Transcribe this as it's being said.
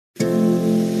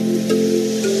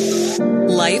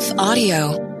Life Audio.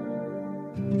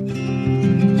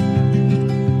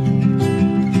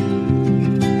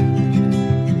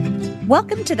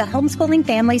 Welcome to the Homeschooling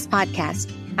Families Podcast.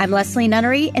 I'm Leslie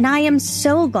Nunnery, and I am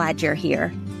so glad you're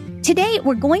here. Today,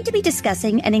 we're going to be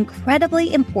discussing an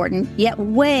incredibly important yet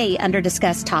way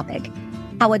under-discussed topic: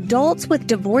 how adults with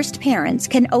divorced parents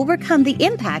can overcome the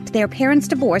impact their parents'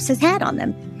 divorce has had on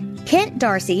them. Kent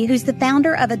Darcy, who's the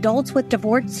founder of Adults with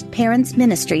Divorced Parents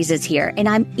Ministries, is here, and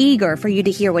I'm eager for you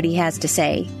to hear what he has to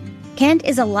say. Kent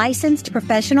is a licensed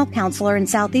professional counselor in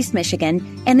Southeast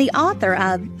Michigan and the author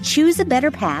of Choose a Better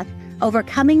Path: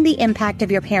 Overcoming the Impact of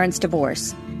Your Parents'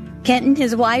 Divorce. Kent and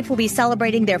his wife will be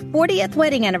celebrating their 40th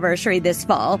wedding anniversary this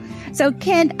fall. So,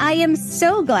 Kent, I am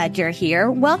so glad you're here.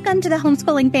 Welcome to the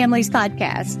Homeschooling Families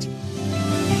Podcast.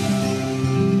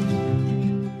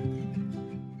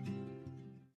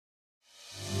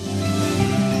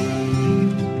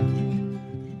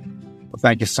 Well,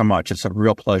 thank you so much. It's a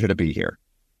real pleasure to be here.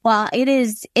 Well, it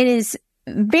is it's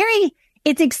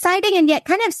exciting and yet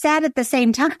kind of sad at the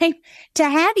same time to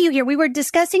have you here. We were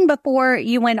discussing before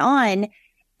you went on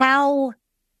how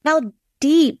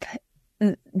deep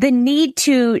the need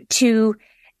to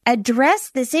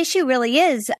address this issue really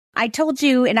is. I told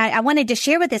you, and I wanted to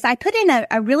share with this, I put in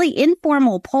a really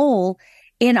informal poll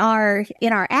in our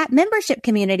app membership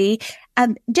community,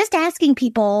 just asking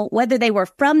people whether they were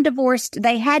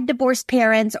they had divorced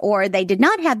parents, or they did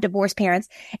not have divorced parents.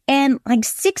 And like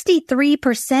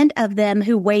 63% of them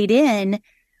who weighed in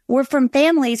were from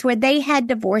families where they had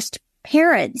divorced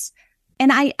parents.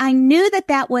 And I knew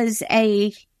that was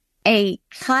a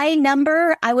high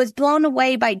number. I was blown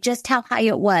away by just how high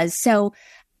it was. So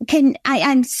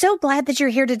I'm so glad that you're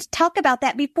here to talk about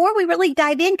that. Before we really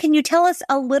dive in, can you tell us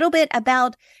a little bit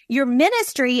about your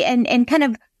ministry and kind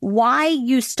of why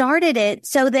you started it,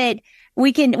 so that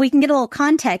we can get a little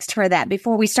context for that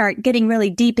before we start getting really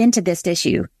deep into this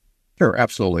issue? Sure,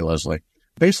 absolutely, Leslie.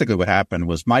 Basically what happened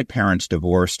was my parents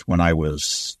divorced when I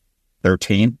was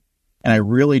 13, and I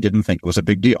really didn't think it was a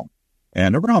big deal.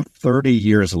 And around 30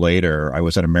 years later, I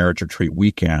was at a marriage retreat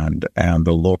weekend, and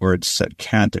the Lord said,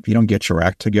 Kent, if you don't get your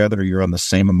act together, you're on the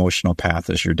same emotional path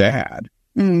as your dad.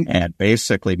 And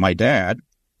basically, my dad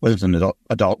was an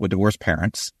adult with divorced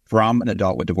parents, from an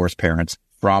adult with divorced parents,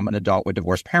 from an adult with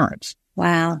divorced parents.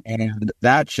 Wow. And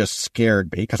that just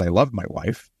scared me because I love my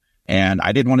wife, and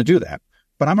I didn't want to do that.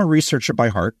 But I'm a researcher by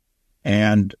heart,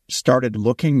 and started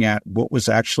looking at what was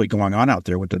actually going on out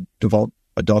there with the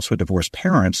adults with divorced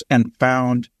parents, and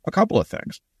found a couple of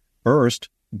things. First,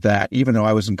 that even though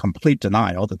I was in complete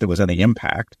denial that there was any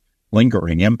impact,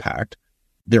 lingering impact,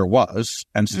 there was.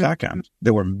 And second,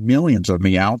 there were millions of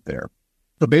me out there.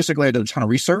 So basically, I did a ton of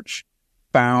research,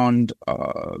 found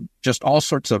just all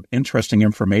sorts of interesting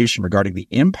information regarding the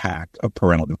impact of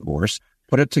parental divorce,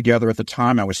 put it together. At the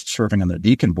time, I was serving on the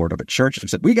deacon board of a church, and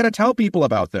said, we got to tell people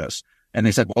about this. And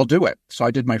they said, well, do it. So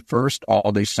I did my first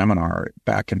all-day seminar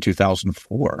back in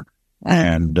 2004,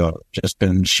 and just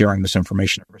been sharing this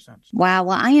information ever since. Wow.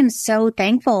 Well, I am so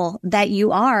thankful that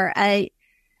you are.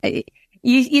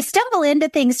 You stumble into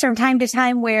things from time to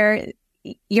time where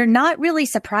you're not really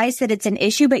surprised that it's an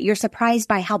issue, but you're surprised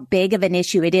by how big of an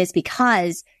issue it is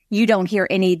because you don't hear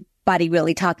anybody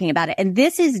really talking about it. And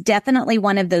this is definitely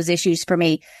one of those issues for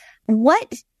me.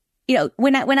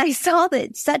 When I saw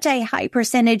that such a high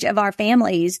percentage of our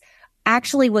families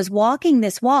actually was walking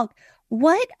this walk,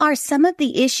 what are some of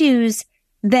the issues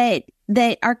that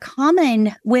are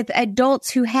common with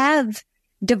adults who have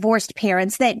divorced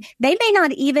parents that they may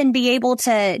not even be able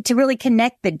to really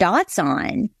connect the dots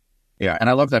on? Yeah, and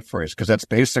I love that phrase, because that's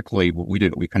basically what we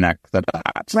do. We connect the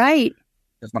dots. Right.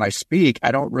 Because when I speak,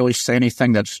 I don't really say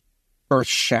anything that's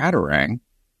earth-shattering.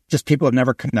 Just people have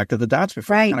never connected the dots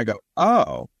before. Right. And I go,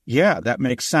 oh, yeah, that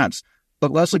makes sense. But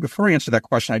Leslie, before I answer that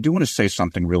question, I do want to say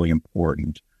something really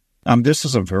important. This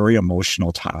is a very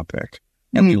emotional topic,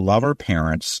 and we love our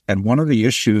parents. And one of the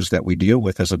issues that we deal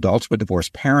with as adults with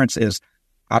divorced parents is,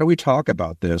 how do we talk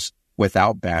about this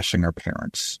without bashing our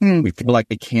parents? We feel like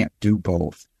we can't do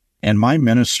both. In my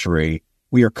ministry,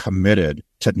 we are committed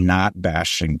to not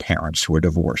bashing parents who are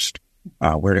divorced.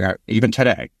 Even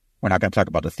today, we're not going to talk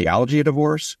about the theology of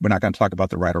divorce. We're not going to talk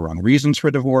about the right or wrong reasons for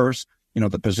divorce.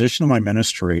 The position of my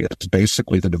ministry is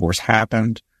basically the divorce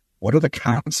happened. What are the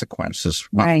consequences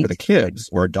for the kids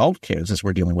or adult kids, as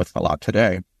we're dealing with a lot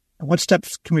today? And what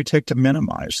steps can we take to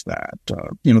minimize that?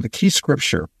 The key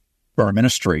scripture for our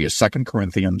ministry is 2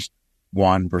 Corinthians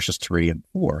 1, verses 3 and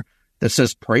 4, that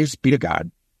says, praise be to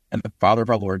God and the Father of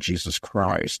our Lord Jesus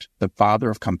Christ, the Father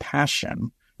of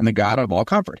compassion and the God of all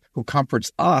comfort, who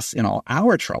comforts us in all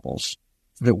our troubles,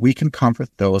 so that we can comfort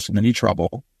those in any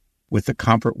trouble with the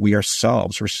comfort we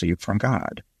ourselves receive from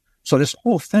God. So this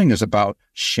whole thing is about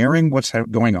sharing what's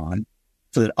going on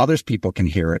so that others people can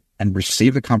hear it and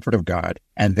receive the comfort of God,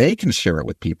 and they can share it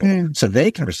with people so they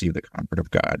can receive the comfort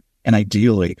of God. And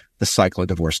ideally, the cycle of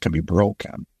divorce can be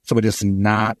broken. So it is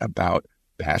not about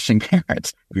bashing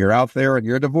parents. If you're out there and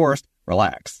you're divorced,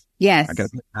 relax. Yes. I'm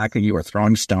not attacking you or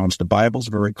throwing stones. The Bible's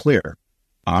very clear.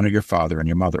 Honor your father and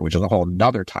your mother, which is a whole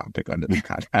nother topic under the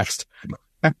context,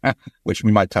 which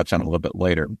we might touch on a little bit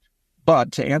later.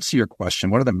 But to answer your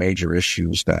question, what are the major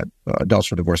issues that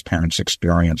adults or divorced parents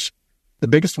experience? The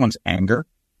biggest one's anger.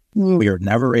 We are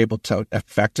never able to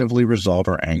effectively resolve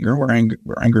our anger. We're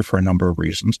angry for a number of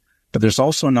reasons, but there's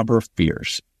also a number of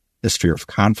fears. This fear of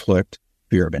conflict,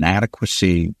 fear of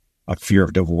inadequacy, a fear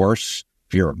of divorce,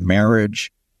 fear of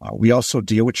marriage. We also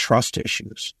deal with trust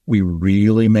issues. We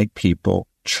really make people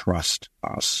trust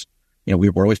us.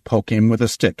 We're always poking with a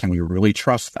stick. Can we really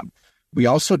trust them? We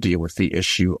also deal with the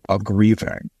issue of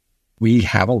grieving. We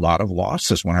have a lot of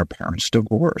losses when our parents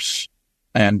divorce.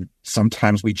 And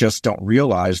sometimes we just don't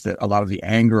realize that a lot of the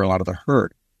anger, a lot of the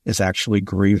hurt is actually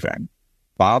grieving.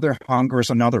 Father hunger is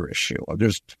another issue.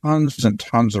 There's tons and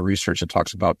tons of research that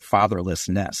talks about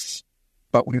fatherlessness.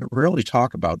 But we really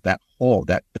talk about that hole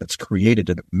that's created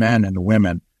in men and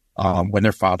women when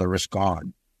their father is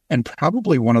gone. And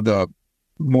probably one of the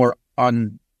more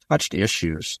untouched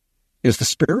issues is the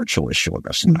spiritual issue of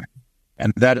this thing.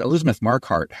 And that Elizabeth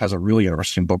Marquardt has a really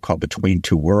interesting book called Between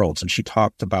Two Worlds. And she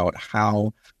talked about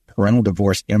how parental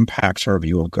divorce impacts our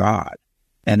view of God.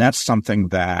 And that's something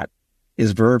that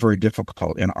is very, very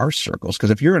difficult in our circles. Because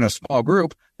if you're in a small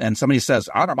group and somebody says,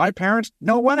 honor my parents,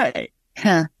 no way.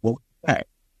 Well, okay.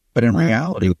 But in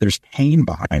reality, there's pain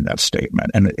behind that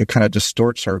statement. And it kind of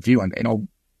distorts our view. And,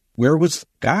 where was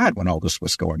God when all this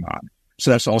was going on?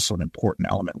 So that's also an important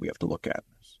element we have to look at.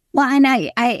 Well, and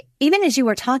I even as you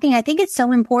were talking, I think it's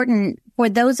so important for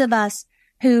those of us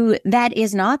who that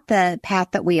is not the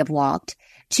path that we have walked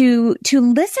to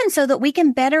listen so that we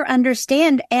can better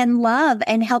understand and love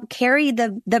and help carry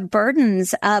the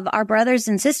burdens of our brothers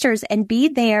and sisters and be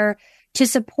there to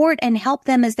support and help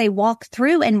them as they walk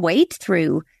through and wade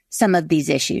through some of these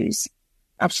issues.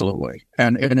 Absolutely.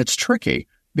 And it's tricky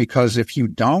because if you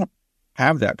don't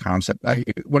have that concept,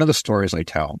 one of the stories I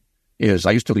tell is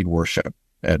I used to lead worship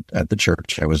at the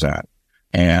church I was at.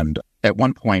 And at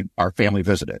one point, our family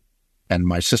visited. And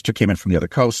my sister came in from the other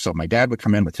coast. So my dad would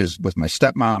come in with my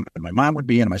stepmom, and my mom would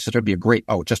be in, and my sister would be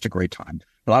just a great time.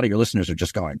 A lot of your listeners are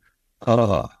just going,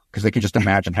 because they can just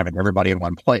imagine having everybody in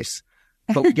one place.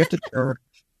 But we get to church,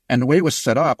 and the way it was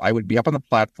set up, I would be up on the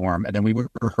platform, and then we would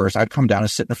rehearse. I'd come down and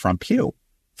sit in the front pew.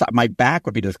 So my back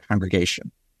would be to the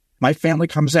congregation. My family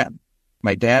comes in.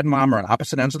 My dad and mom are on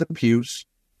opposite ends of the pews.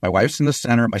 My wife's in the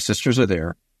center. My sisters are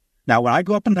there. Now, when I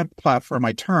go up on that platform,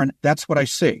 I turn, that's what I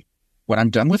see. When I'm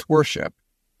done with worship,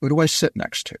 who do I sit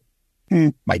next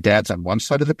to? My dad's on one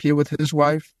side of the pew with his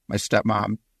wife, my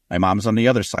stepmom. My mom's on the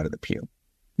other side of the pew.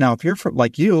 Now, if you're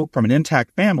from an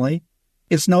intact family,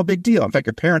 it's no big deal. In fact,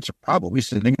 your parents are probably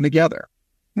sitting together.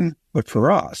 But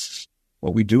for us,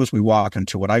 what we do is we walk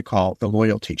into what I call the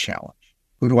loyalty challenge.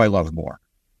 Who do I love more?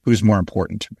 Who's more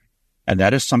important to me? And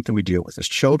that is something we deal with as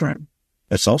children.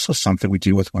 It's also something we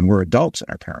deal with when we're adults and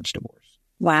our parents divorce.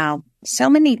 Wow. So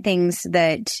many things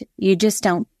that you just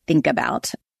don't think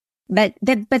about, but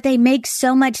they make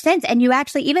so much sense. And you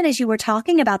actually, even as you were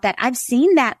talking about that, I've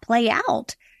seen that play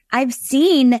out. I've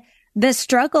seen the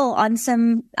struggle on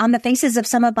the faces of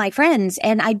some of my friends,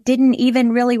 and I didn't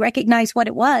even really recognize what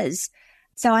it was.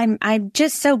 So I'm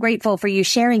just so grateful for you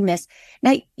sharing this.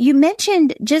 Now, you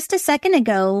mentioned just a second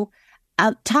ago,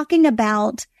 talking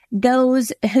about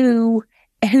those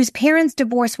whose parents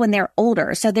divorce when they're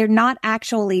older. So they're not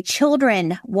actually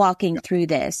children walking through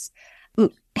this.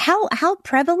 How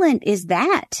prevalent is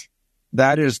that?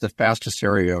 That is the fastest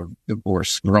area of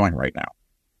divorce growing right now.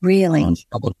 Really?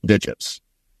 Double digits.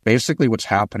 Basically, what's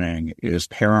happening is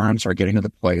parents are getting to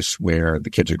the place where the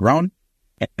kids are grown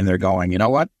and they're going, you know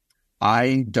what?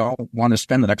 I don't want to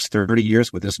spend the next 30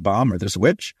 years with this bum or this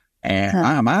witch, and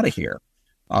I'm out of here.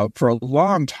 For a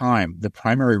long time, the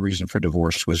primary reason for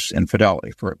divorce was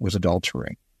infidelity, was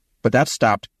adultery. But that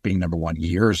stopped being number one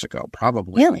years ago,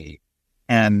 probably. Really?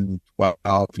 And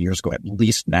 12 years ago, at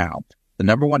least now. The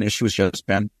number one issue has just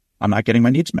been, I'm not getting my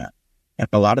needs met. And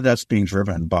a lot of that's being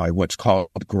driven by what's called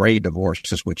gray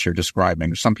divorces, which you're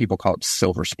describing. Some people call it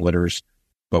silver splitters.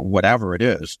 But whatever it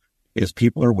is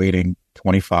people are waiting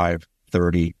 25,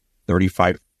 30,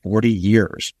 35, 40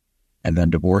 years and then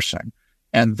divorcing.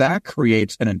 And that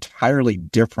creates an entirely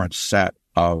different set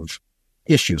of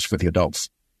issues for the adults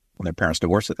when their parents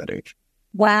divorce at that age.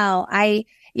 Wow.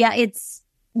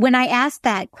 when I asked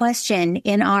that question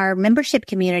in our membership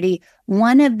community,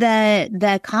 one of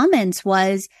the comments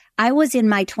was, I was in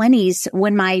my 20s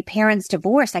when my parents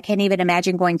divorced. I can't even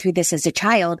imagine going through this as a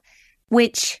child,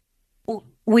 which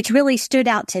really stood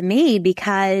out to me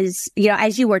because,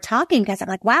 as you were talking, because I'm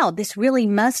like, wow, this really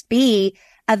must be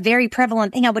a very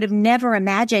prevalent thing. I would have never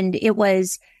imagined it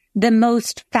was the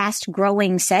most fast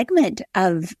growing segment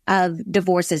of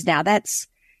divorces now.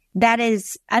 That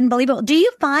is unbelievable. Do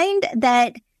you find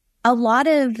that a lot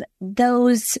of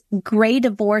those gray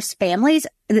divorce families,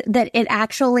 that it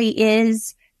actually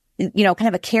is, kind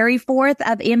of a carry forth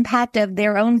of impact of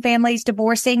their own families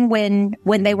divorcing when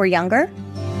they were younger?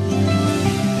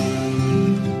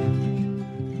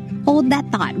 Hold that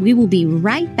thought. We will be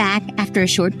right back after a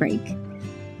short break.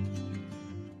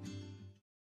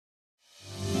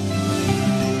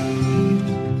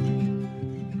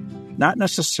 Not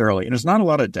necessarily. And there's not a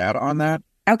lot of data on that.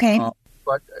 Okay.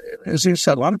 But as you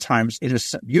said, a lot of times it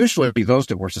is usually those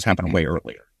divorces happen way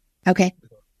earlier. Okay.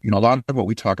 A lot of what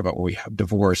we talk about where we have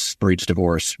divorce breeds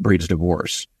divorce breeds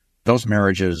divorce. Those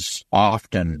marriages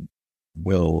often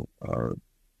will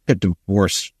get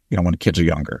divorced, when the kids are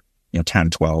younger, 10,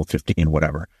 12, 15,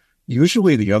 whatever.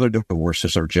 Usually the other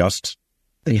divorces are just,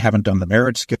 they haven't done the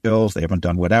marriage skills, they haven't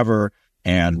done whatever.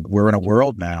 And we're in a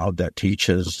world now that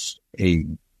teaches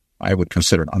I would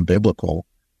consider an unbiblical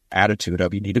attitude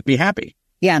of you need to be happy.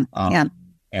 Yeah.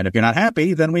 And if you're not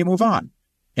happy, then we move on.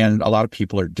 And a lot of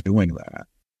people are doing that.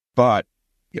 But,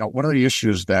 one of the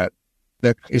issues that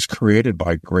is created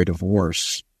by gray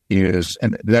divorce is,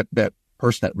 and that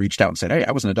person that reached out and said, hey,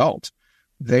 I was an adult.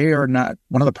 They are not,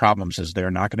 one of the problems is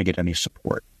they're not going to get any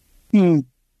support. When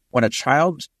a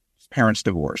child's parents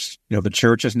divorce, the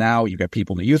churches now, you've got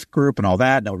people in the youth group and all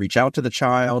that, and they'll reach out to the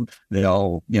child.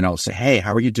 They'll, say, hey,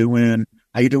 how are you doing?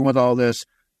 How are you doing with all this?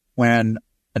 When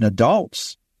an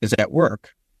adult is at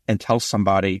work and tells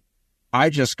somebody, I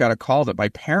just got a call that my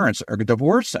parents are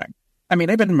divorcing. I mean,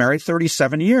 they've been married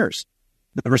 37 years.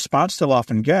 The response they'll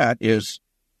often get is,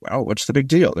 well, what's the big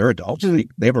deal? They're adults. They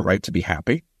have a right to be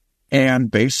happy.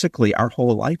 And basically, our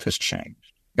whole life has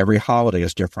changed. Every holiday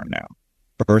is different now.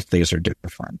 Birthdays are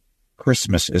different.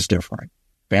 Christmas is different.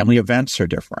 Family events are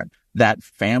different. That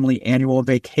family annual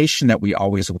vacation that we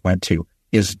always went to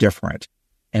is different.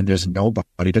 And there's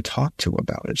nobody to talk to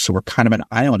about it. So we're kind of an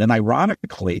island. And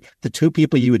ironically, the two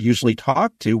people you would usually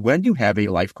talk to when you have a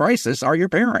life crisis are your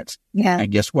parents. Yeah.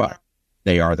 And guess what?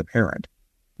 They are the parent.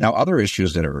 Now, other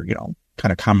issues that are,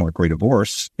 kind of common with gray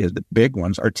divorce is the big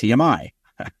ones are TMI.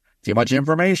 Too much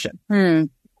information.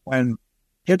 When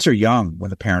kids are young,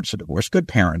 when the parents are divorced, good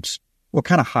parents will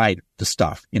kind of hide the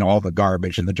stuff, all the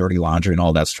garbage and the dirty laundry and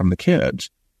all that's from the kids.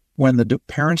 When the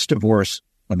parents divorce,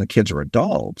 when the kids are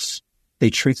adults, they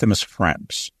treat them as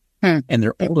friends. And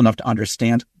they're old enough to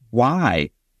understand why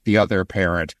the other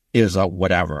parent is a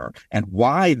whatever and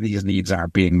why these needs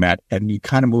aren't being met. And you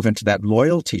kind of move into that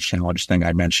loyalty challenge thing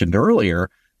I mentioned earlier,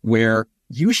 where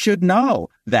you should know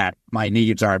that my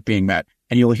needs aren't being met.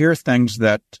 And you'll hear things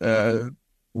that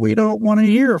we don't want to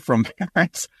hear from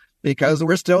parents because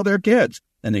we're still their kids.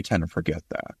 And they tend to forget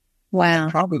that. Wow.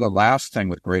 Probably the last thing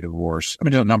with gray divorce,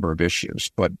 there's a number of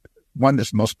issues, but one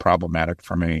that's most problematic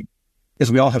for me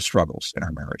is we all have struggles in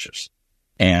our marriages.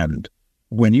 And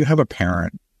when you have a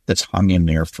parent that's hung in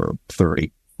there for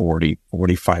 30, 40,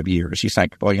 45 years, you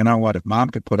think, well, you know what? If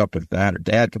mom could put up with that or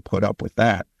dad could put up with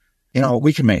that,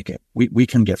 we can make it. We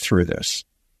can get through this.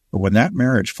 But when that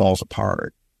marriage falls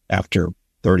apart after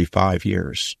 35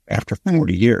 years, after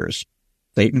 40 years,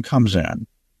 Satan comes in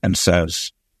and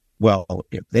says, well,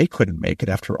 if they couldn't make it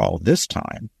after all this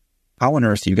time, how on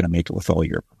earth are you going to make it with all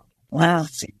your Wow.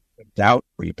 doubt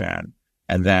creep in?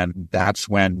 And then that's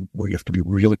when you have to be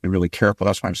really, really careful.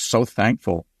 That's why I'm so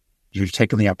thankful you've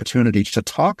taken the opportunity to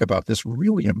talk about this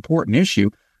really important issue,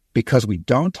 because we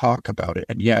don't talk about it.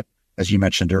 And yet, as you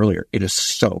mentioned earlier, it is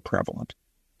so prevalent.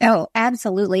 Oh,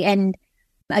 absolutely. And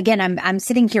again, I'm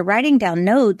sitting here writing down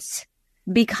notes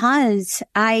because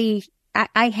I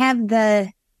have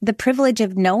the privilege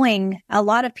of knowing a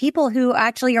lot of people who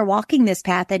actually are walking this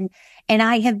path. And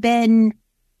I have been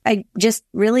just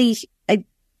really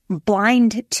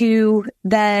blind to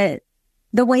the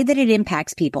way that it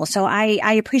impacts people. So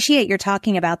I appreciate your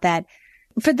talking about that.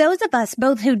 For those of us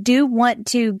both who do want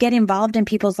to get involved in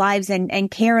people's lives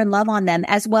and care and love on them,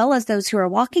 as well as those who are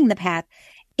walking the path,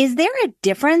 is there a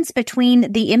difference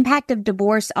between the impact of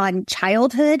divorce on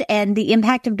childhood and the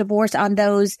impact of divorce on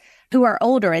those who are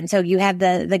older? And so you have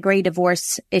the gray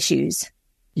divorce issues.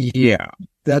 Yeah,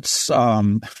 that's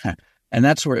and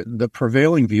that's where the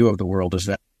prevailing view of the world is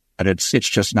that it's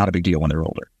just not a big deal when they're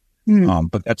older.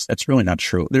 But that's really not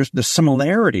true. The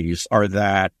similarities are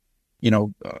that,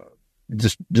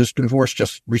 this divorce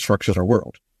just restructures our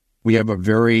world. We have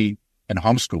and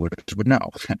homeschoolers would know,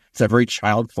 it's a very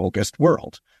child-focused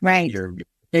world. Right. Your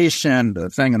education, the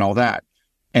thing and all that.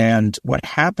 And what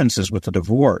happens is with the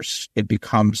divorce, it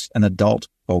becomes an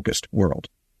adult-focused world.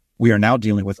 We are now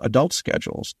dealing with adult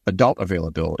schedules, adult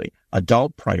availability,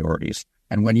 adult priorities.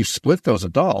 And when you split those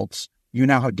adults, you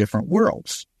now have different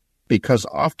worlds. Because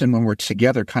often when we're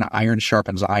together, kind of iron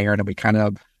sharpens iron, and we kind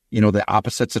of, the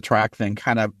opposites attract thing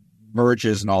kind of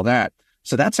merges and all that.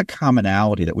 So that's a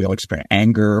commonality that we all experience.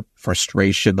 Anger,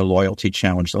 frustration, the loyalty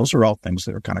challenge, those are all things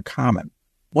that are kind of common.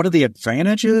 What are the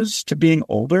advantages to being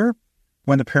older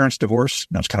when the parents divorce?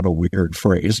 Now, it's kind of a weird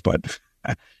phrase, but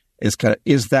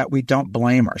is that we don't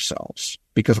blame ourselves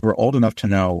because we're old enough to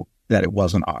know that it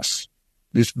wasn't us.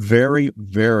 It's very,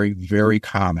 very, very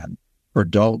common for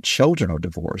adult children of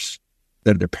divorce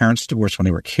that their parents divorced when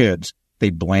they were kids.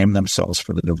 They blame themselves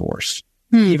for the divorce.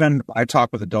 Even I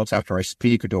talk with adults after I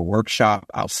speak or do a workshop,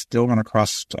 I'll still run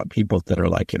across people that are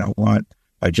like, what?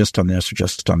 I just done this or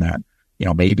just done that.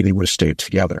 Maybe they would have stayed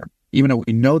together. Even though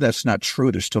we know that's not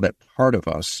true, there's still that part of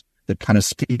us that kind of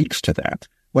speaks to that.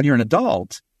 When you're an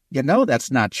adult,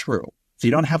 that's not true. So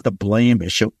you don't have the blame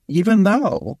issue, even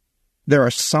though there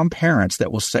are some parents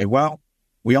that will say, well,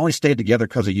 we only stayed together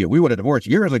because of you. We would have divorced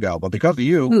years ago, but because of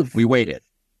you, we waited.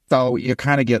 So you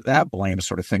kind of get that blame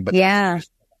sort of thing. But yeah.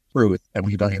 Truth, and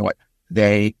we don't, what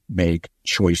they make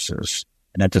choices,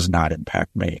 and that does not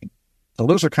impact me. So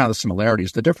those are kind of the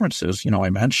similarities. The differences, I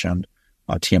mentioned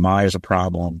TMI is a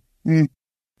problem,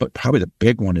 but probably the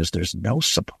big one is there's no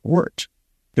support.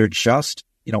 They're just,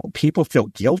 people feel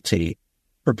guilty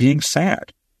for being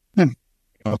sad.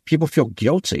 People feel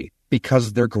guilty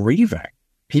because they're grieving.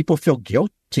 People feel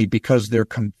guilty because they're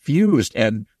confused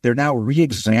and they're now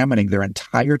re-examining their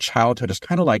entire childhood. It's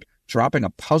kind of like dropping a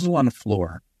puzzle on the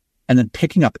floor and then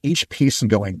picking up each piece and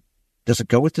going, does it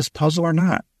go with this puzzle or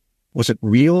not? Was it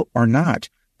real or not?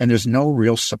 And there's no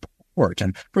real support.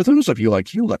 And for those of you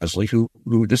like you, Leslie, who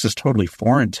this is totally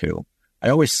foreign to, I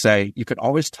always say you can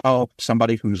always tell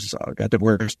somebody who's got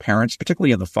divorced parents,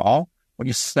 particularly in the fall, when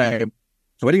you say, so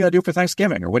what are you going to do for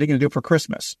Thanksgiving? Or what are you going to do for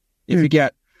Christmas? If you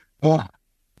get,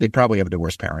 they probably have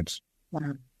divorced parents.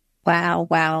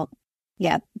 Wow.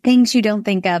 Yeah. Things you don't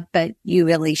think of, but you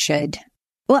really should.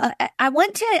 Well, I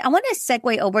want to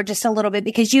segue over just a little bit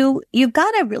because you've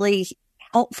got a really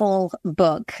helpful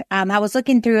book. I was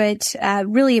looking through it.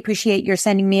 Really appreciate your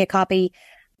sending me a copy.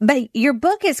 But your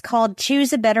book is called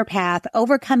Choose a Better Path,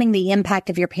 Overcoming the Impact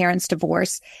of Your Parents'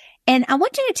 Divorce. And I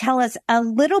want you to tell us a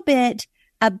little bit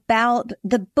about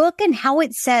the book and how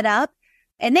it's set up.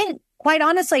 And then, quite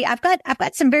honestly, I've got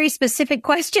some very specific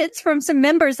questions from some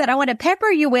members that I want to pepper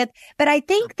you with. But I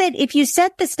think that if you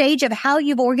set the stage of how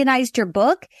you've organized your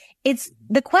book,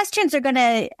 the questions are going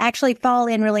to actually fall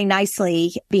in really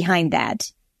nicely behind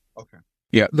that. Okay.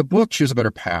 Yeah. The book, Choose a Better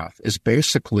Path, is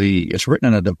it's written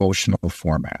in a devotional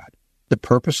format. The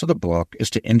purpose of the book is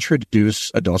to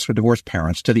introduce adults with divorced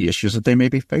parents to the issues that they may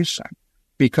be facing.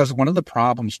 Because one of the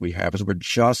problems we have is we're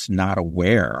just not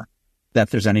aware that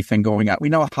there's anything going on. We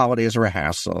know holidays are a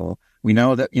hassle. We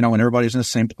know that, when everybody's in the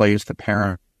same place, the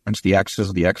parents, the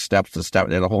exes, the ex steps,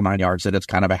 the whole 9 yards, that it's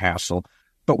kind of a hassle.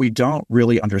 But we don't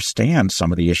really understand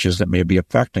some of the issues that may be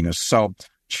affecting us. So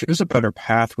Choose a Better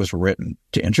Path was written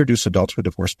to introduce adults with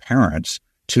divorced parents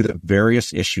to the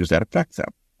various issues that affect them.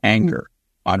 Anger,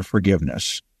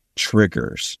 unforgiveness,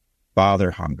 triggers,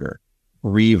 father hunger,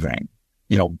 grieving,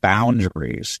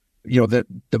 boundaries,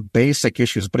 the basic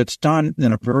issues, but it's done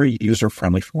in a very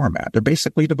user-friendly format. They're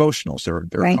basically devotionals.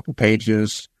 They're a couple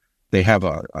pages. They have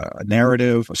a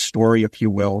narrative, a story, if you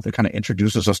will, that kind of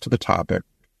introduces us to the topic.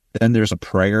 Then there's a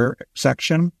prayer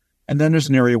section, and then there's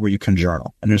an area where you can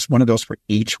journal. And there's one of those for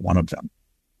each one of them.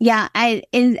 Yeah,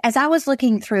 as I was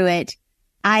looking through it,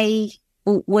 I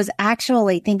was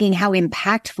actually thinking how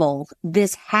impactful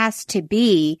this has to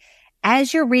be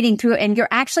as you're reading through it and you're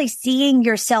actually seeing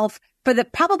yourself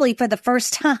probably for the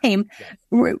first time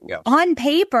on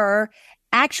paper,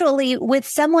 actually with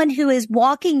someone who is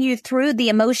walking you through the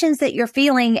emotions that you're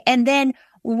feeling and then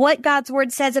what God's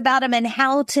word says about them and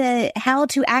how to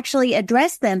actually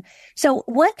address them. So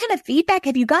what kind of feedback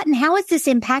have you gotten? How is this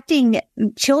impacting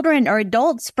children or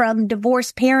adults from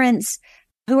divorced parents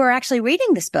who are actually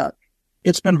reading this book?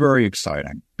 It's been very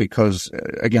exciting because,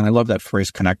 again, I love that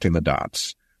phrase, connecting the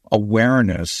dots.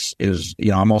 Awareness is,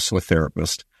 I'm also a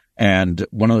therapist. And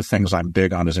one of the things I'm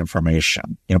big on is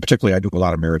information. Particularly I do a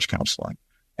lot of marriage counseling.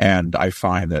 And I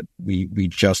find that we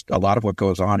just, a lot of what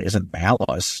goes on isn't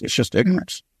malice. It's just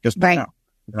ignorance.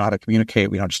 We know how to communicate.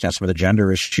 We don't understand some of the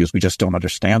gender issues. We just don't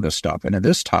understand this stuff. And in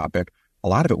this topic, a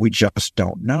lot of it we just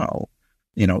don't know.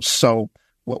 So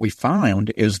what we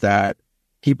found is that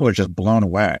people are just blown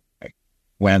away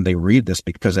when they read this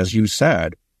because, as you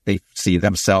said, they see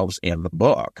themselves in the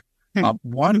book.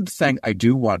 One thing I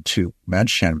do want to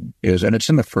mention is, and it's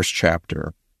in the first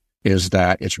chapter, is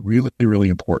that it's really, really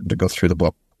important to go through the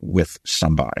book with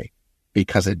somebody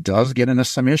because it does get into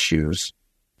some issues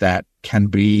that can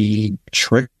be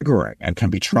triggering and can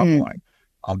be troubling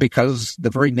because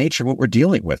the very nature of what we're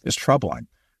dealing with is troubling.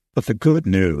 But the good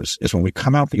news is when we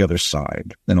come out the other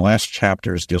side, then the last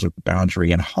chapters deals with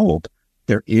boundary and hope.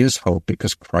 There is hope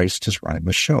because Christ is running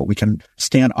the show. We can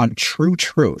stand on true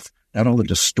truth, not all the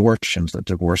distortions that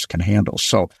divorce can handle.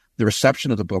 So the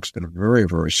reception of the book's been very,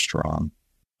 very strong.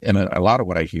 And a lot of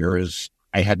what I hear is,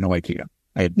 I had no idea.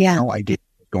 I had no idea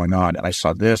what was going on. And I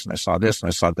saw this, and I saw this, and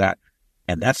I saw that.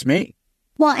 And that's me.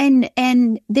 Well,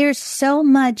 and there's so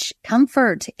much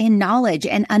comfort in knowledge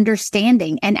and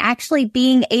understanding and actually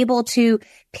being able to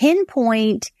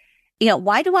pinpoint,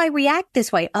 why do I react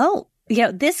this way? Oh,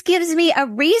 this gives me a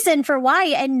reason for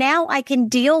why. And now I can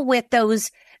deal with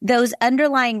those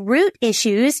underlying root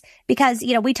issues because,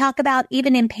 we talk about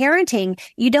even in parenting,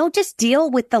 you don't just deal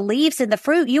with the leaves and the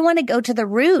fruit. You want to go to the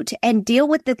root and deal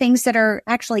with the things that are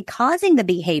actually causing the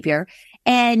behavior.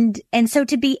 And so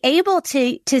to be able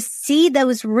to see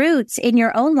those roots in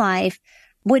your own life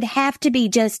would have to be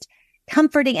just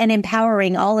comforting and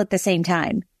empowering all at the same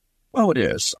time. Well, it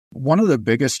is. One of the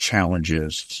biggest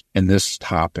challenges in this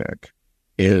topic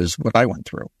is what I went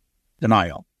through,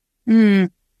 denial.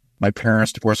 My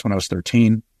parents divorced when I was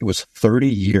 13. It was 30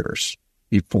 years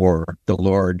before the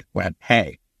Lord went,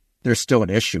 hey, there's still an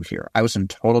issue here. I was in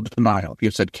total denial. If you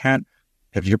said, Kent,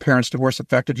 have your parents' divorce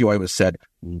affected you? I would have said,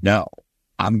 no,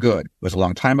 I'm good. It was a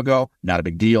long time ago. Not a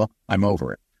big deal. I'm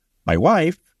over it. My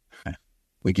wife,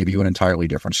 we give you an entirely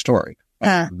different story.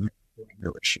 Anger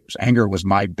issues. Anger was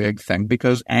my big thing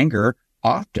because anger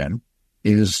often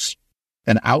is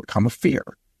an outcome of fear.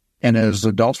 And as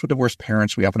adults with divorced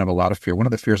parents, we often have a lot of fear. One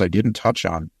of the fears I didn't touch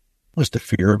on was the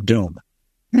fear of doom.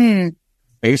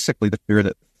 Basically, the fear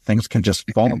that things can just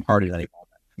fall apart at any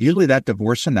moment. Usually that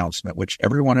divorce announcement, which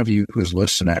every one of you who's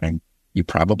listening, you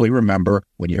probably remember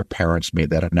when your parents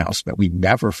made that announcement. We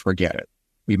never forget it.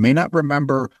 We may not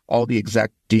remember all the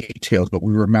exact details, but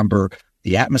we remember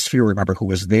the atmosphere, remember who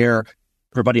was there.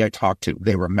 Everybody I talked to,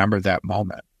 they remember that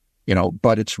moment.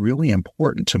 But it's really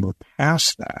important to move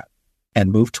past that and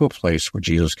move to a place where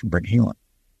Jesus can bring healing.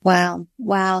 Wow.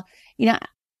 That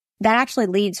actually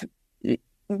leads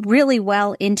really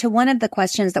well into one of the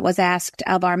questions that was asked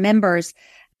of our members.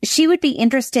 She would be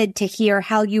interested to hear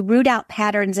how you root out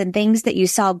patterns and things that you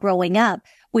saw growing up,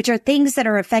 which are things that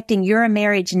are affecting your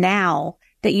marriage now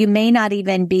that you may not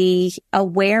even be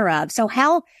aware of. So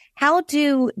how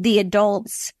do the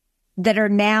adults that are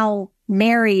now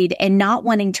married and not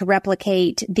wanting to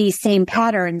replicate these same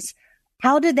patterns,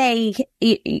 how do they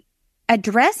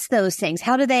address those things?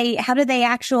 How do they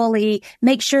actually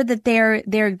make sure that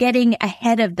they're getting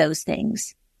ahead of those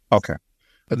things? Okay.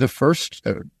 The first,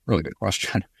 really good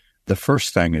question. The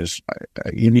first thing is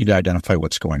you need to identify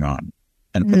what's going on.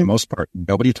 And for the most part,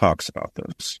 nobody talks about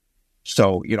this.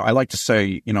 So, I like to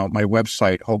say, my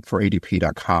website,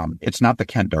 hopeforadp.com, it's not the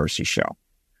Kent Darcy Show.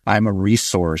 I'm a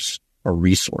resource for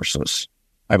resources.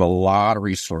 I have a lot of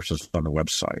resources on the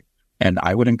website. And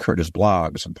I would encourage his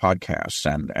blogs and podcasts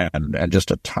and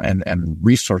just a ton and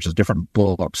resources, different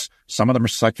books. Some of them are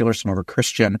secular, some of them are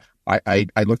Christian. I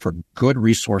look for good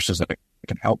resources that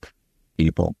can help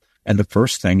people. And the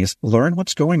first thing is learn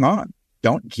what's going on.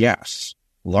 Don't guess,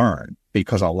 learn,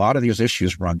 because a lot of these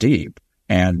issues run deep.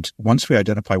 And once we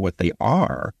identify what they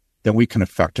are, then we can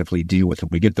effectively deal with them.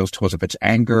 We get those tools. If it's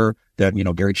anger, then,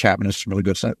 Gary Chapman has some really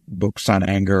good books on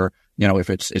anger. If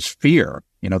it's fear,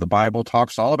 the Bible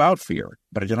talks all about fear,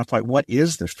 but identify what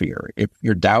is the fear. If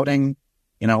you're doubting,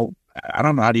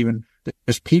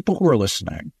 there's people who are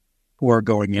listening who are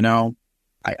going,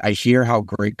 I hear how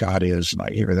great God is, and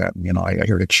I hear that, I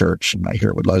hear it at church, and I hear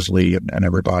it with Leslie and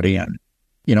everybody. And,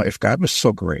 if God was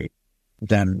so great,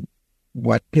 then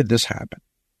what did this happen?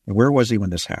 And where was he when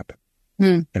this happened?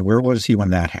 And where was he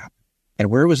when that happened? And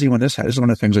where was he when this happened? This is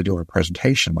one of the things I do in a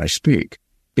presentation when I speak,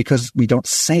 because we don't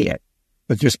say it,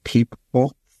 but there's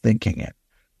people thinking it.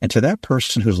 And to that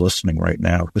person who's listening right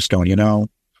now, who's going,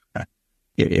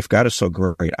 if God is so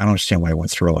great, I don't understand why I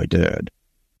went through all I did.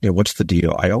 What's the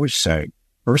deal? I always say,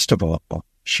 first of all,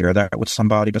 share that with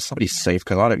somebody, but somebody's safe,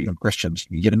 because a lot of Christians,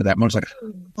 you get into that moment,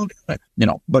 it's like,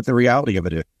 but the reality of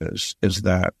it is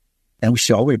that, and we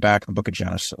see all the way back in the book of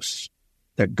Genesis,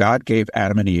 that God gave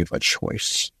Adam and Eve a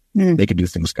choice. They could do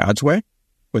things God's way,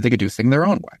 or they could do things their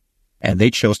own way. And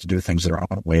they chose to do things their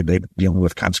own way. They've been dealing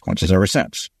with consequences ever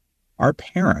since. Our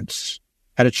parents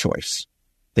had a choice.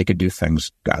 They could do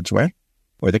things God's way,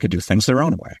 or they could do things their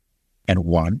own way. And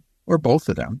one or both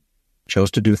of them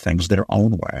chose to do things their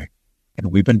own way.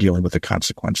 And we've been dealing with the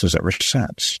consequences ever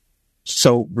since.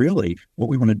 So really, what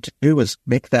we want to do is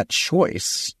make that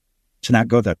choice to not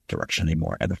go that direction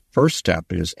anymore. And the first step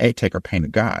is, take our pain to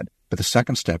God. But the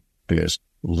second step is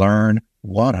learn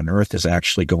what on earth is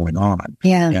actually going on.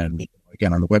 Yeah. And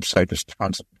again, on the website, there's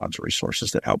tons of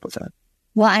resources that help with that.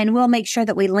 Well, and we'll make sure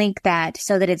that we link that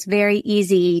so that it's very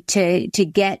easy to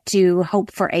get to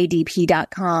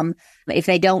hopeforadp.com. If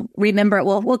they don't remember it,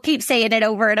 we'll keep saying it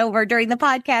over and over during the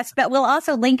podcast, but we'll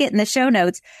also link it in the show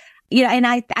notes. You know, and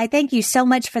I thank you so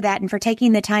much for that and for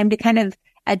taking the time to kind of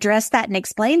address that and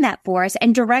explain that for us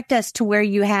and direct us to where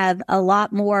you have a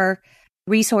lot more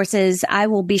resources. I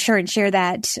will be sure and share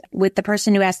that with the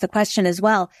person who asked the question as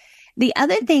well. The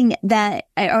other thing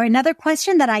or another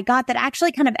question that I got that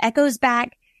actually kind of echoes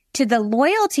back to the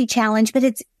loyalty challenge, but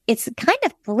it's kind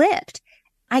of flipped.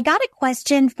 I got a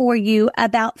question for you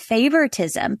about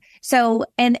favoritism. So,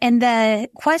 and the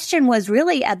question was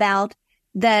really about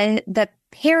the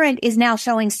parent is now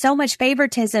showing so much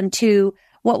favoritism to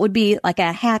what would be like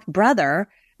a half brother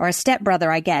or a step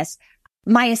brother, I guess.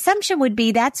 My assumption would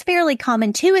be that's fairly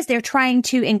common too, as they're trying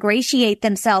to ingratiate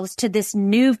themselves to this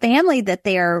new family that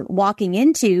they're walking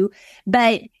into.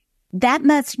 But that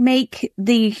must make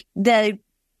the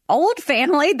old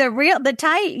family,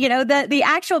 the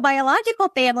actual biological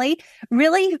family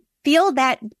really feel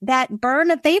that burn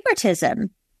of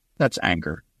favoritism. That's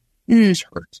anger. It's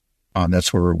hurt.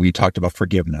 That's where we talked about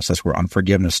forgiveness. That's where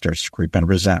unforgiveness starts to creep in,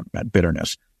 resentment,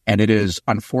 bitterness. And it is,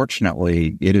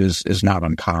 unfortunately, it is not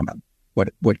uncommon.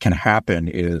 What can happen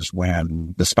is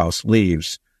when the spouse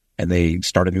leaves and they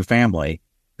start a new family,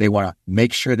 they want to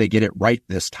make sure they get it right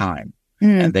this time.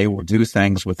 And they will do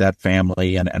things with that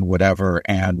family and whatever.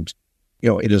 And,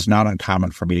 it is not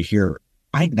uncommon for me to hear,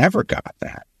 I never got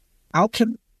that. How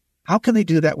can they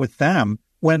do that with them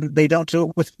when they don't do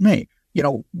it with me?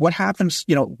 What happens,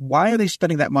 why are they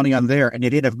spending that money on there and they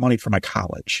didn't have money for my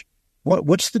college?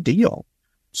 What's the deal?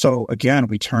 So again,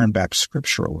 we turn back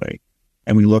scripturally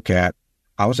and we look at,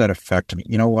 how does that affect me?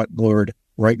 You know what, Lord,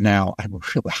 right now, I'm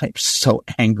so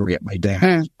angry at my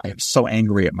dad. I am so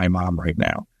angry at my mom right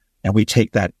now. And we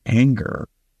take that anger,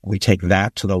 we take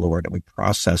that to the Lord and we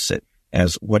process it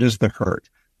as, what is the hurt?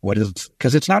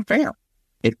 Because it's not fair.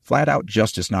 It flat out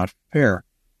just is not fair.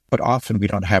 But often we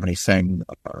don't have anything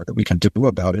that we can do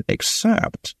about it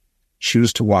except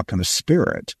choose to walk in the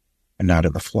Spirit and not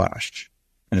in the flesh.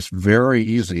 And it's very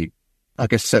easy.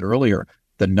 Like I said earlier,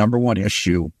 the number one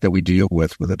issue that we deal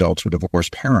with adults with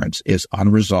divorced parents is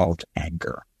unresolved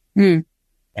anger. And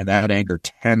that anger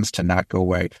tends to not go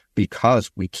away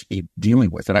because we keep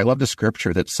dealing with it. I love the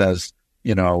scripture that says,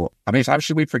 how many times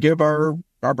should we forgive our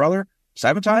brother?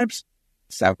 7 times?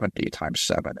 70 times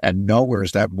 7. And nowhere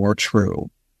is that more true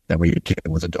than we deal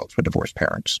with adults with divorced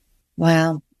parents.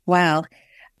 Wow.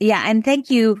 Yeah. And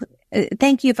thank you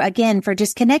again for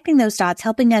just connecting those dots,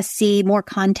 helping us see more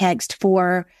context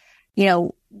for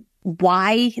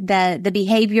why the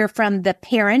behavior from the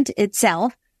parent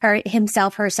itself,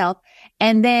 herself,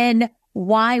 and then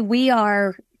why we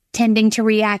are tending to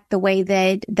react the way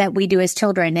that we do as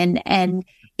children. And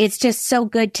it's just so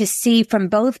good to see from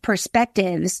both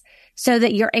perspectives so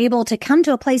that you're able to come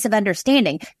to a place of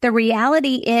understanding. The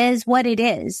reality is what it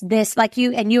is. This, like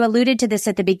you alluded to this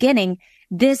at the beginning,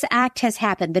 this act has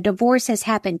happened. The divorce has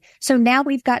happened. So now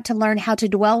we've got to learn how to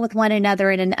dwell with one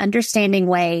another in an understanding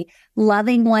way,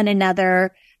 loving one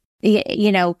another,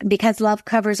 because love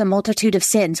covers a multitude of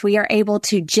sins. We are able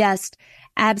to just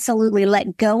absolutely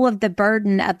let go of the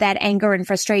burden of that anger and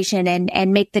frustration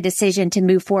and make the decision to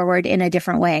move forward in a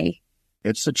different way.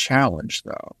 It's a challenge,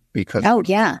 though, because one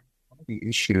of the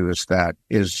issues that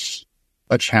is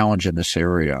a challenge in this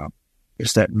area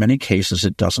is that in many cases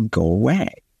it doesn't go away.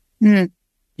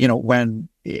 When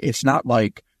it's not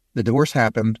like the divorce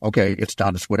happened, okay, it's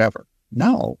done, it's whatever.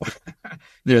 No,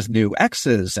 there's new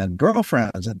exes and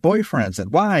girlfriends and boyfriends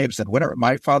and wives and whatever.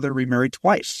 My father remarried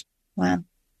twice. Wow.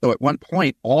 So at one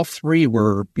point, all 3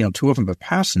 were, 2 of them have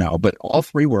passed now, but all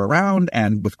 3 were around,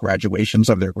 and with graduations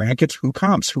of their grandkids, who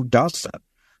comes, who doesn't?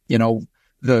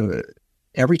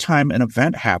 Every time an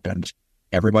event happens,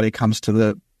 everybody comes to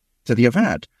the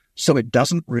event. So it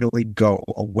doesn't really go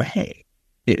away.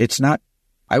 It's not.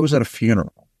 I was at a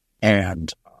funeral,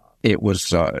 and it was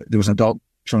there was an adult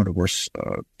children divorce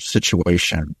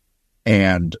situation,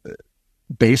 and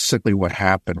basically what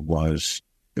happened was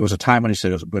there was a time when he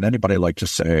said, would anybody like to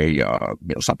say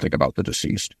something about the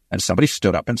deceased? And somebody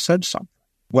stood up and said something.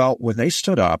 Well, when they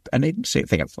stood up, and they didn't say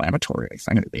anything inflammatory,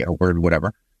 anything, a word,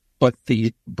 whatever, but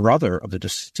the brother of the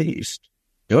deceased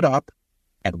stood up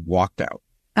and walked out.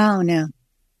 Oh, no.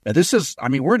 Now, this is,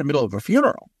 we're in the middle of a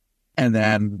funeral, and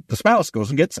then the spouse goes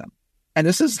and gets him. And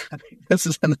this is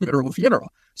in the middle of a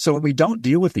funeral. So when we don't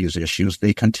deal with these issues,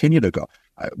 they continue to go.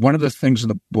 One of the things in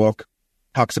the book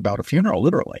talks about a funeral,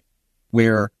 literally,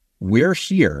 where we're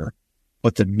here,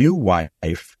 but the new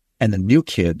wife and the new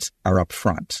kids are up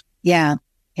front. Yeah.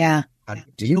 Yeah. How do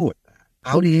you deal with that?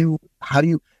 How do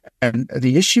you, and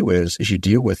the issue is you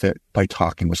deal with it by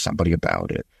talking with somebody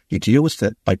about it. You deal with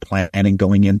it by planning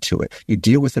going into it. You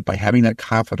deal with it by having that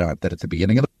confidant that at the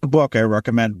beginning of the book, I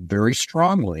recommend very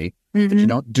strongly that you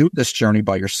don't do this journey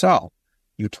by yourself.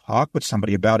 You talk with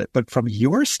somebody about it. But from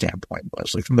your standpoint,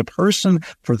 Leslie, from the person,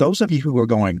 for those of you who are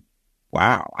going,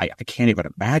 wow, I can't even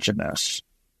imagine this.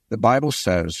 The Bible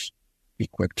says, be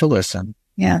quick to listen,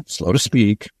 slow to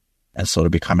speak, and slow to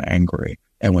become angry.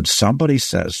 And when somebody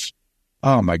says,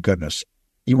 oh my goodness,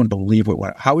 you wouldn't believe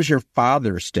how was your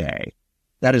Father's Day?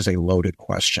 That is a loaded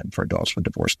question for adults with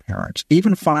divorced parents.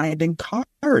 Even finding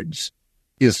cards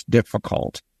is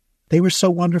difficult. They were so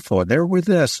wonderful, and they were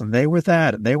this, and they were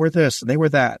that, and they were this, and they were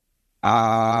that.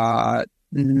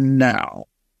 No.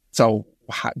 So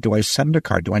do I send a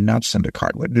card? Do I not send a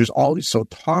card? There's all these, so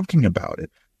talking about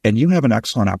it. And you have an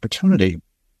excellent opportunity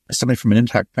as somebody from an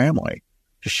intact family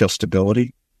to show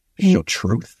stability, to show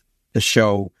truth, to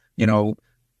show,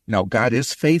 God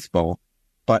is faithful,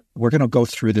 but we're going to go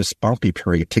through this bumpy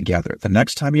period together. The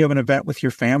next time you have an event with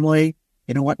your family,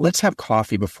 you know what? Let's have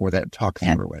coffee before that and talk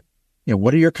through it.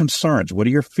 What are your concerns? What are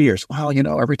your fears? Well,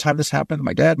 every time this happened,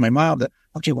 my dad, my mom,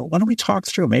 okay, well, why don't we talk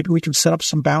through? Maybe we can set up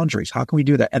some boundaries. How can we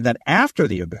do that? And then after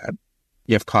the event,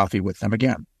 you have coffee with them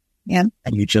again. Yeah.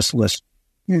 And you just listen.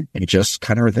 And you just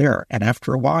kind of are there. And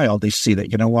after a while, they see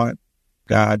that,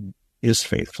 God is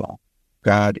faithful.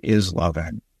 God is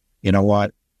loving. You know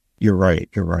what? You're right.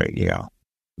 Yeah.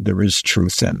 There is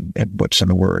truth in what's in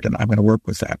the Word, and I'm going to work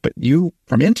with that. But you,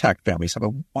 from intact families, have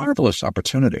a marvelous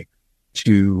opportunity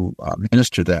to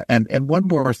minister that. And one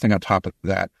more thing on top of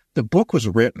that, the book was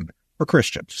written for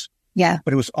Christians. Yeah.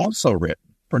 But it was also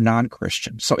written for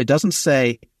non-Christians. So it doesn't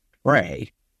say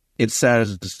pray. It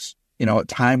says,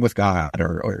 time with God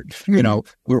or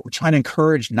we're trying to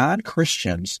encourage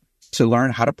non-Christians to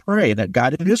learn how to pray and that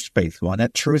God is faithful and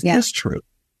that truth is true.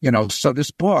 So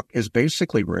this book is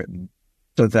basically written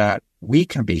so that we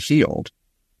can be healed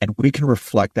and we can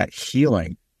reflect that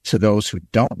healing to those who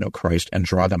don't know Christ and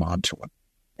draw them onto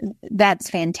it. That's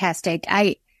fantastic.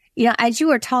 As you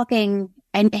were talking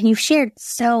and you've shared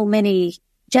so many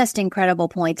just incredible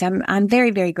points, I'm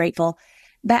very, very grateful.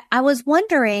 But I was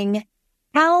wondering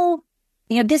how,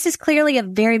 this is clearly a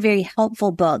very, very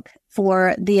helpful book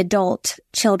for the adult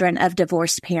children of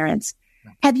divorced parents.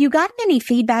 Have you gotten any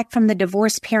feedback from the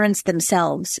divorced parents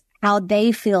themselves, how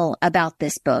they feel about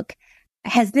this book?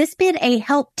 Has this been a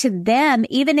help to them,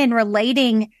 even in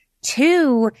relating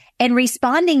to and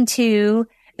responding to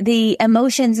the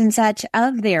emotions and such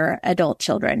of their adult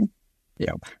children?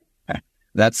 Yeah,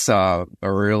 that's a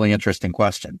really interesting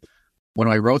question. When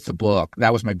I wrote the book,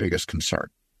 that was my biggest concern,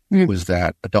 was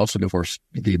that adults of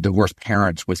the divorced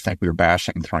parents would think we were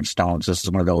bashing and throwing stones. This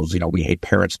is one of those, we hate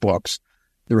parents books.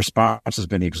 The response has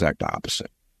been the exact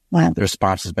opposite. Wow. The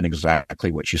response has been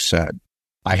exactly what you said.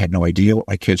 I had no idea what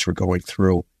my kids were going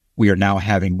through. We are now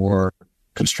having more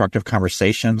constructive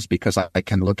conversations because I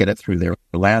can look at it through their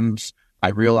lens. I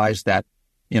realize that,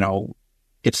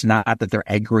 it's not that they're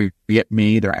angry at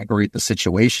me, they're angry at the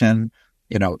situation,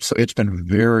 so it's been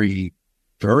very,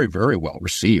 very, very well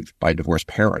received by divorced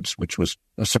parents, which was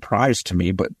a surprise to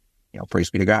me, but, praise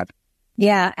be to God.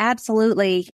 Yeah,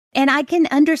 absolutely. And I can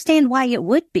understand why it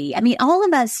would be. All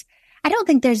of us, I don't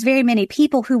think there's very many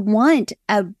people who want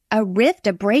a rift,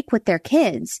 a break with their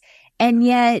kids. And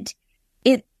yet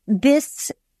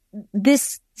this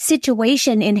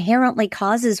situation inherently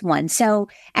causes one. So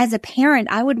as a parent,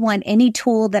 I would want any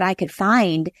tool that I could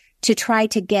find to try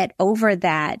to get over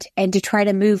that and to try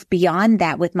to move beyond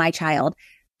that with my child.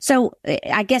 So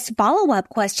I guess follow-up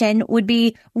question would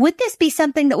be, would this be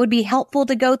something that would be helpful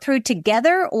to go through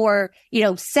together or,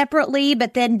 separately,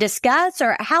 but then discuss?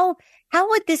 Or how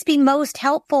would this be most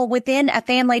helpful within a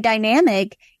family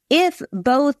dynamic if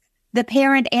both the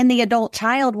parent and the adult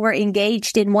child were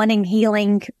engaged in wanting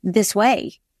healing this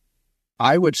way?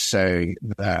 I would say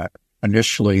that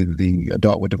initially the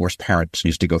adult with divorced parents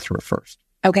needs to go through it first.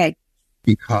 Okay.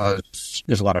 Because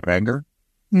there's a lot of anger.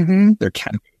 There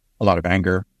can be a lot of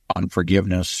anger,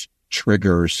 unforgiveness,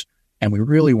 triggers, And we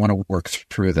really want to work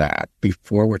through that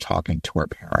before we're talking to our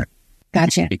parent.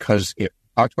 Gotcha. Because if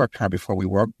we talk to our parent before we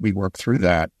work through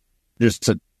that, there's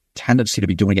a tendency to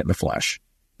be doing it in the flesh.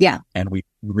 Yeah. And we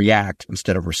react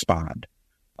instead of respond.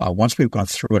 Once we've gone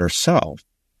through it ourselves,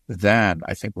 then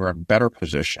I think we're in a better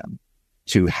position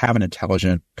to have an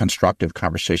intelligent, constructive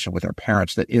conversation with our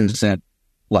parents that isn't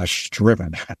flesh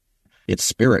driven. It's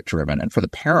spirit driven. And for the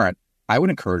parent, I would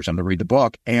encourage them to read the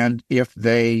book. And if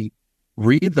they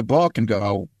read the book and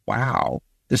go, wow,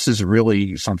 this is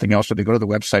really something else, or they go to the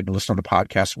website and listen to the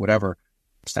podcast, whatever,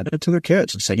 send it to their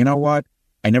kids and say, you know what?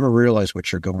 I never realized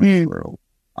what you're going through.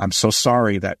 I'm so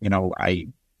sorry that,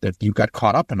 that you got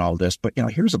caught up in all this, but,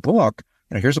 here's a book,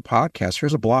 here's a podcast,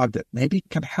 here's a blog that maybe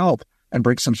can help and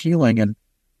bring some healing. And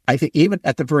I think even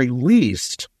at the very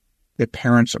least, that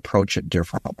parents approach it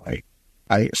differently.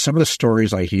 Some of the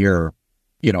stories I hear,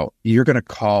 you're going to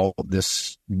call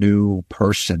this new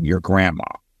person your grandma,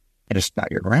 and it's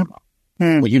not your grandma.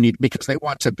 Well, because they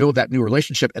want to build that new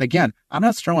relationship. And again, I'm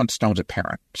not throwing stones at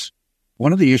parents.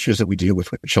 One of the issues that we deal with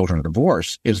children of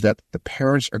divorce is that the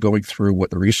parents are going through what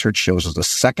the research shows is the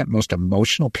second most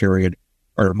emotional period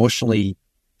or emotionally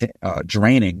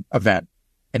draining event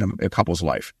in a couple's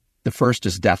life. The first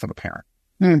is death of a parent,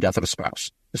 death of a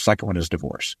spouse. The second one is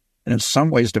divorce. And in some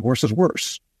ways, divorce is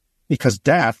worse because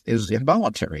death is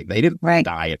involuntary. They didn't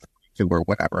die at 2 or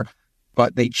whatever,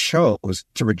 but they chose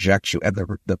to reject you. And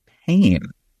the pain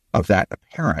of that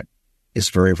parent is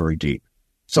very, very deep.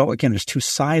 So again, there's 2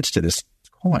 sides to this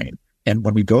coin. And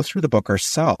when we go through the book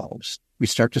ourselves, we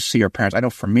start to see our parents. I know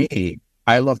for me,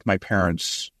 I loved my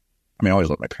parents. I always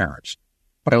loved my parents,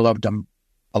 but I loved them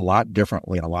a lot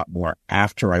differently and a lot more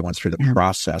after I went through the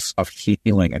process of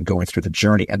healing and going through the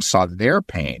journey and saw their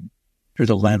pain through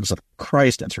the lens of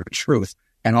Christ and through truth,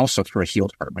 and also through a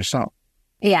healed heart myself.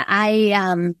 Yeah,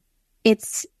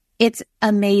 it's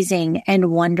amazing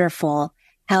and wonderful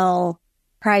how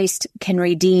Christ can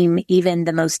redeem even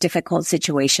the most difficult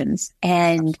situations,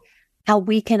 and how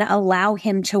we can allow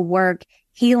him to work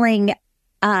healing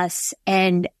us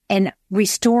and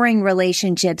restoring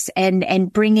relationships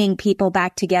and bringing people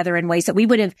back together in ways that we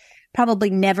would have probably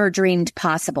never dreamed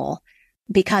possible,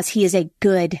 because he is a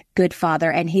good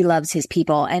father and he loves his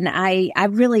people. And I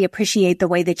really appreciate the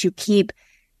way that you keep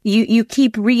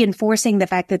reinforcing the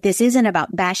fact that this isn't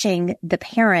about bashing the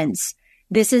parents.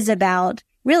 This is about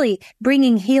really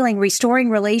bringing healing, restoring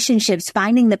relationships,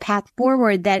 finding the path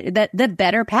forward, that the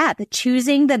better path,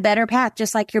 choosing the better path,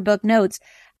 just like your book notes.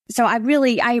 So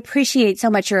I appreciate so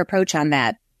much your approach on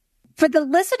that. For the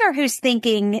listener who's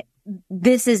thinking,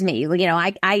 this is me,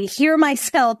 I hear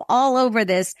myself all over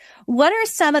this. What are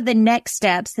some of the next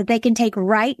steps that they can take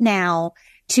right now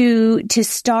to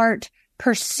start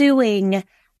pursuing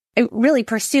healing,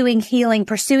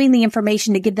 pursuing the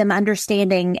information to give them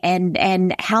understanding,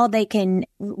 and how they can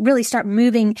really start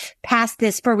moving past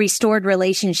this for restored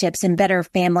relationships and better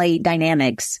family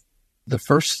dynamics? The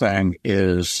first thing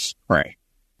is pray,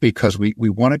 because we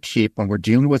want to keep, when we're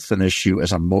dealing with an issue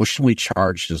as emotionally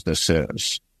charged as this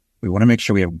is, we want to make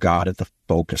sure we have God at the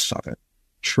focus of it,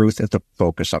 truth at the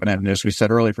focus of it. And as we said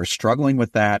earlier, if we're struggling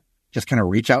with that, just kind of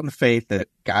reach out in faith that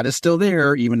God is still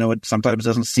there, even though it sometimes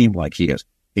doesn't seem like he is.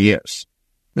 He is.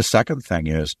 The second thing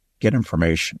is get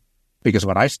information. Because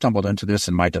when I stumbled into this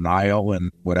in my denial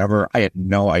and whatever, I had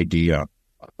no idea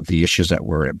the issues that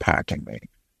were impacting me.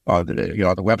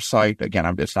 The website,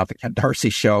 again, it's not the Ken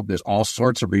Darcy show. There's all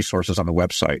sorts of resources on the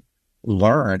website.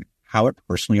 Learn how it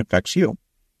personally affects you.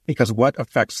 Because what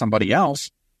affects somebody else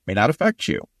may not affect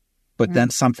you. But then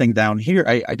something down here,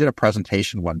 I did a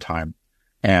presentation one time,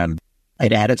 and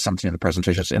I'd added something in the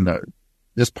presentation.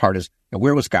 This part is,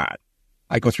 where was God?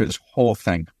 I go through this whole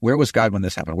thing. Where was God when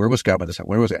this happened? Where was God when this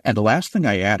happened? Where was it? And the last thing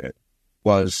I added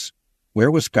was,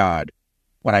 where was God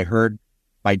when I heard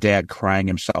my dad crying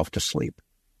himself to sleep?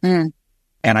 And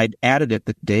I'd added it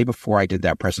the day before I did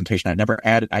that presentation. I'd never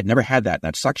had that in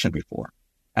that section before.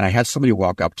 And I had somebody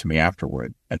walk up to me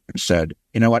afterward and said,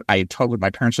 you know what? My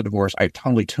parents are divorced. I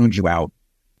totally tuned you out,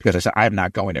 because I said, I'm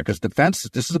not going there, because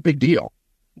this is a big deal.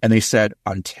 And they said,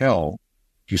 until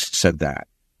you said that.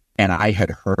 And I had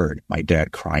heard my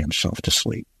dad cry himself to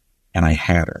sleep, and I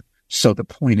had her. So the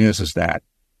point is that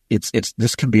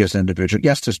this can be as an individual.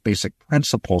 Yes, there's basic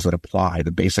principles that apply,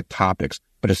 the basic topics,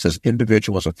 but it's as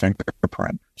individual as a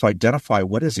fingerprint. So identify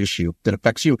what is issue that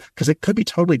affects you, because it could be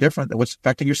totally different than what's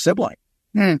affecting your sibling,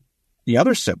 the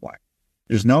other sibling.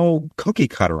 There's no cookie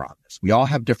cutter on this. We all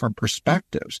have different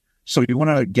perspectives. So you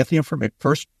want to get the information.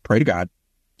 First, pray to God.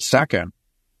 Second,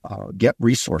 get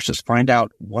resources, find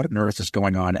out what on earth is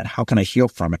going on and how can I heal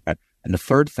from it. And the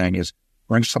third thing is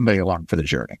bring somebody along for the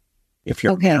journey. If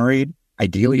you're married,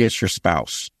 Ideally, it's your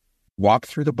spouse. Walk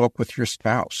through the book with your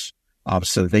spouse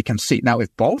so that they can see. Now,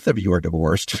 if both of you are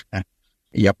divorced,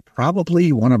 you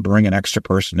probably want to bring an extra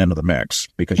person into the mix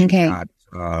because you've got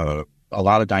a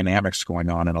lot of dynamics going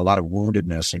on and a lot of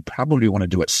woundedness. You probably want to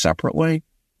do it separately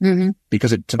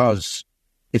because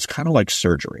it's kind of like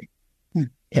surgery.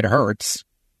 It hurts,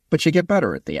 but you get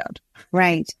better at the end.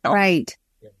 Right, right.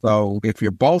 So if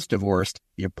you're both divorced,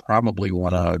 you probably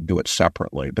want to do it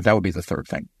separately. But that would be the third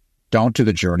thing. Don't do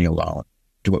the journey alone.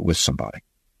 Do it with somebody.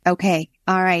 Okay.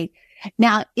 All right.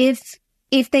 Now, if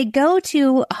they go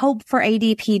to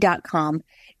hopeforadp.com,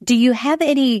 do you have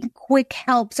any quick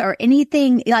helps or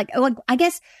anything like, I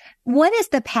guess, what is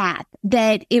the path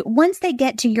that once they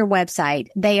get to your website,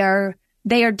 they are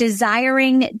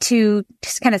desiring to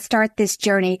just kind of start this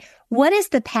journey? What is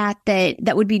the path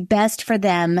that would be best for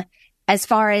them as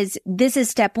far as this is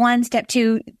step one, step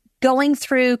two, going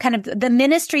through kind of the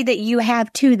ministry that you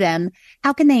have to them?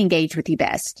 How can they engage with you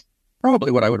best?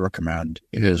 Probably what I would recommend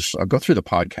is go through the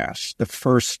podcasts. The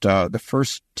first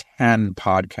 10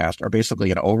 podcasts are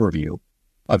basically an overview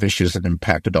of issues that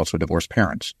impact adults with divorced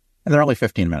parents. And they're only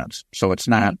 15 minutes. So it's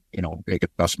not, big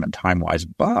investment time-wise,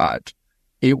 but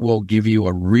it will give you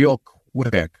a real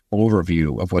quick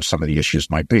overview of what some of the issues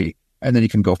might be. And then you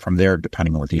can go from there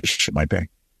depending on what the issue might be. Okay.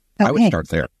 I would start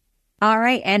there. All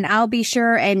right. And I'll be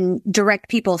sure and direct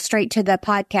people straight to the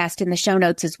podcast in the show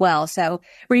notes as well. So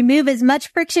remove as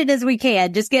much friction as we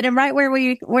can. Just get them right where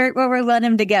we're letting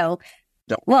them to go.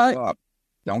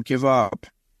 Don't give up.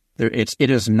 It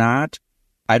is not,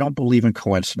 I don't believe in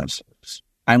coincidences.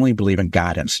 I only believe in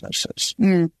God incidences.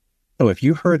 So if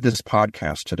you heard this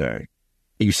podcast today,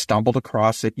 you stumbled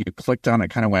across it, you clicked on it,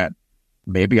 kind of went,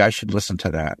 maybe I should listen to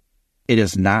that. It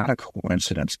is not a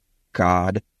coincidence.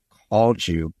 God called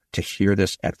you to hear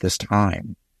this at this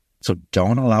time. So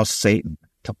don't allow Satan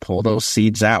to pull those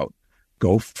seeds out.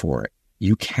 Go for it.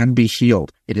 You can be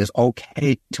healed. It is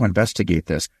okay to investigate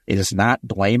this. It is not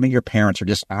blaming your parents or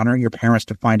dishonoring your parents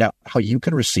to find out how you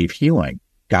can receive healing.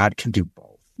 God can do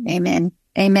both. Amen.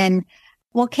 Amen.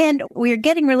 Well, Ken, we're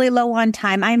getting really low on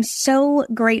time. I'm so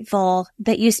grateful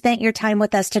that you spent your time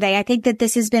with us today. I think that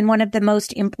this has been one of the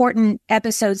most important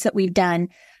episodes that we've done.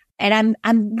 And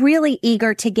I'm really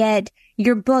eager to get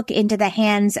your book into the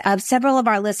hands of several of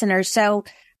our listeners. So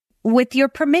with your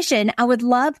permission, I would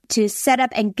love to set up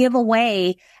and give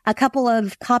away a couple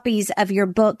of copies of your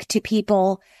book to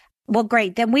people. Well,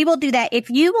 great. Then we will do that. If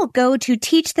you will go to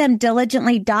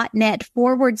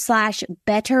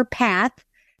teachthemdiligently.net/better path,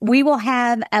 we will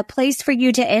have a place for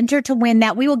you to enter to win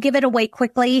that. We will give it away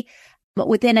quickly, but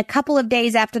within a couple of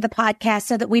days after the podcast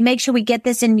so that we make sure we get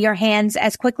this in your hands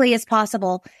as quickly as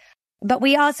possible. But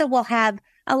we also will have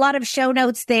a lot of show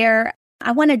notes there.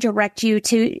 I want to direct you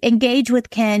to engage with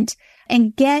Kent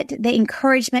and get the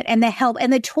encouragement and the help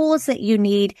and the tools that you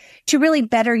need to really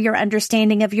better your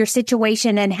understanding of your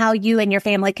situation and how you and your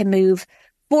family can move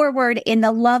forward in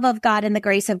the love of God and the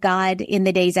grace of God in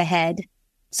the days ahead.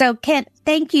 So, Kent,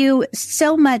 thank you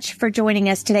so much for joining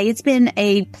us today. It's been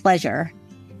a pleasure.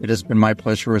 It has been my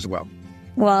pleasure as well.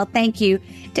 Well, thank you.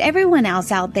 To everyone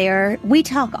else out there, we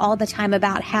talk all the time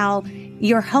about how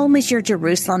your home is your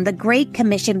Jerusalem. The Great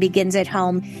Commission begins at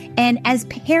home. And as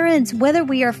parents, whether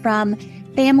we are from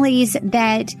families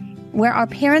where our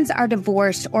parents are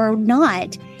divorced or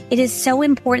not, it is so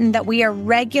important that we are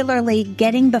regularly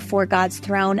getting before God's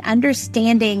throne,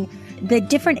 understanding the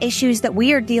different issues that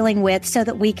we are dealing with so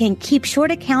that we can keep short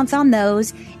accounts on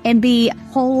those and be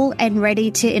whole and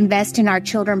ready to invest in our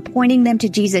children, pointing them to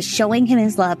Jesus, showing him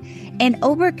his love, and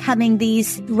overcoming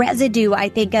these residue, I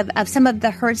think, of some of the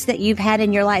hurts that you've had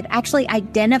in your life, actually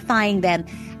identifying them.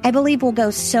 I believe will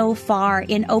go so far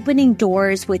in opening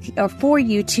doors for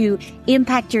you to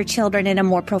impact your children in a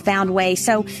more profound way.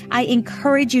 So I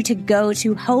encourage you to go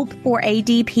to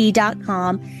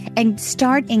hopeforadp.com and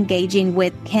start engaging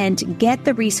with Kent. Get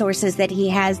the resources that he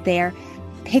has there.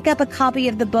 Pick up a copy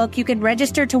of the book. You can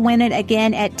register to win it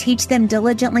again at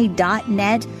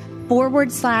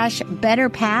teachthemdiligently.net/better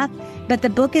path. But the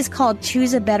book is called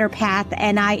Choose a Better Path,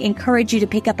 and I encourage you to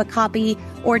pick up a copy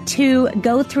or two,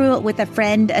 go through it with a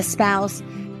friend, a spouse,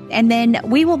 and then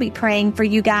we will be praying for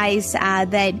you guys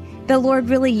that the Lord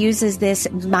really uses this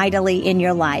mightily in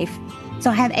your life.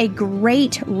 So have a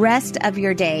great rest of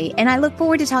your day, and I look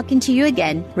forward to talking to you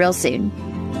again real soon.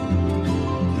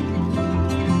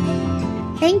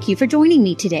 Thank you for joining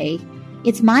me today.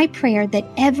 It's my prayer that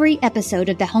every episode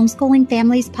of the Homeschooling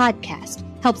Families podcast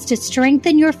helps to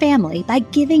strengthen your family by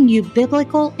giving you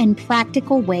biblical and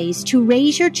practical ways to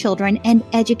raise your children and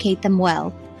educate them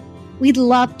well. We'd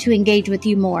love to engage with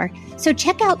you more. So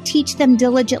check out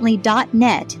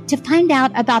teachthemdiligently.net to find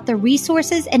out about the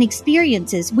resources and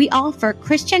experiences we offer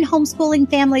Christian homeschooling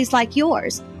families like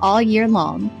yours all year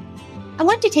long. I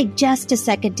want to take just a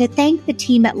second to thank the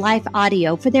team at Life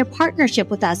Audio for their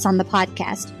partnership with us on the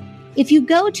podcast. If you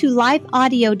go to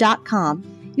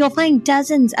lifeaudio.com, you'll find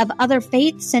dozens of other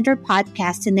faith-centered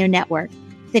podcasts in their network.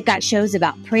 They've got shows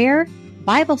about prayer,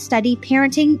 Bible study,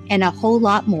 parenting, and a whole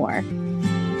lot more.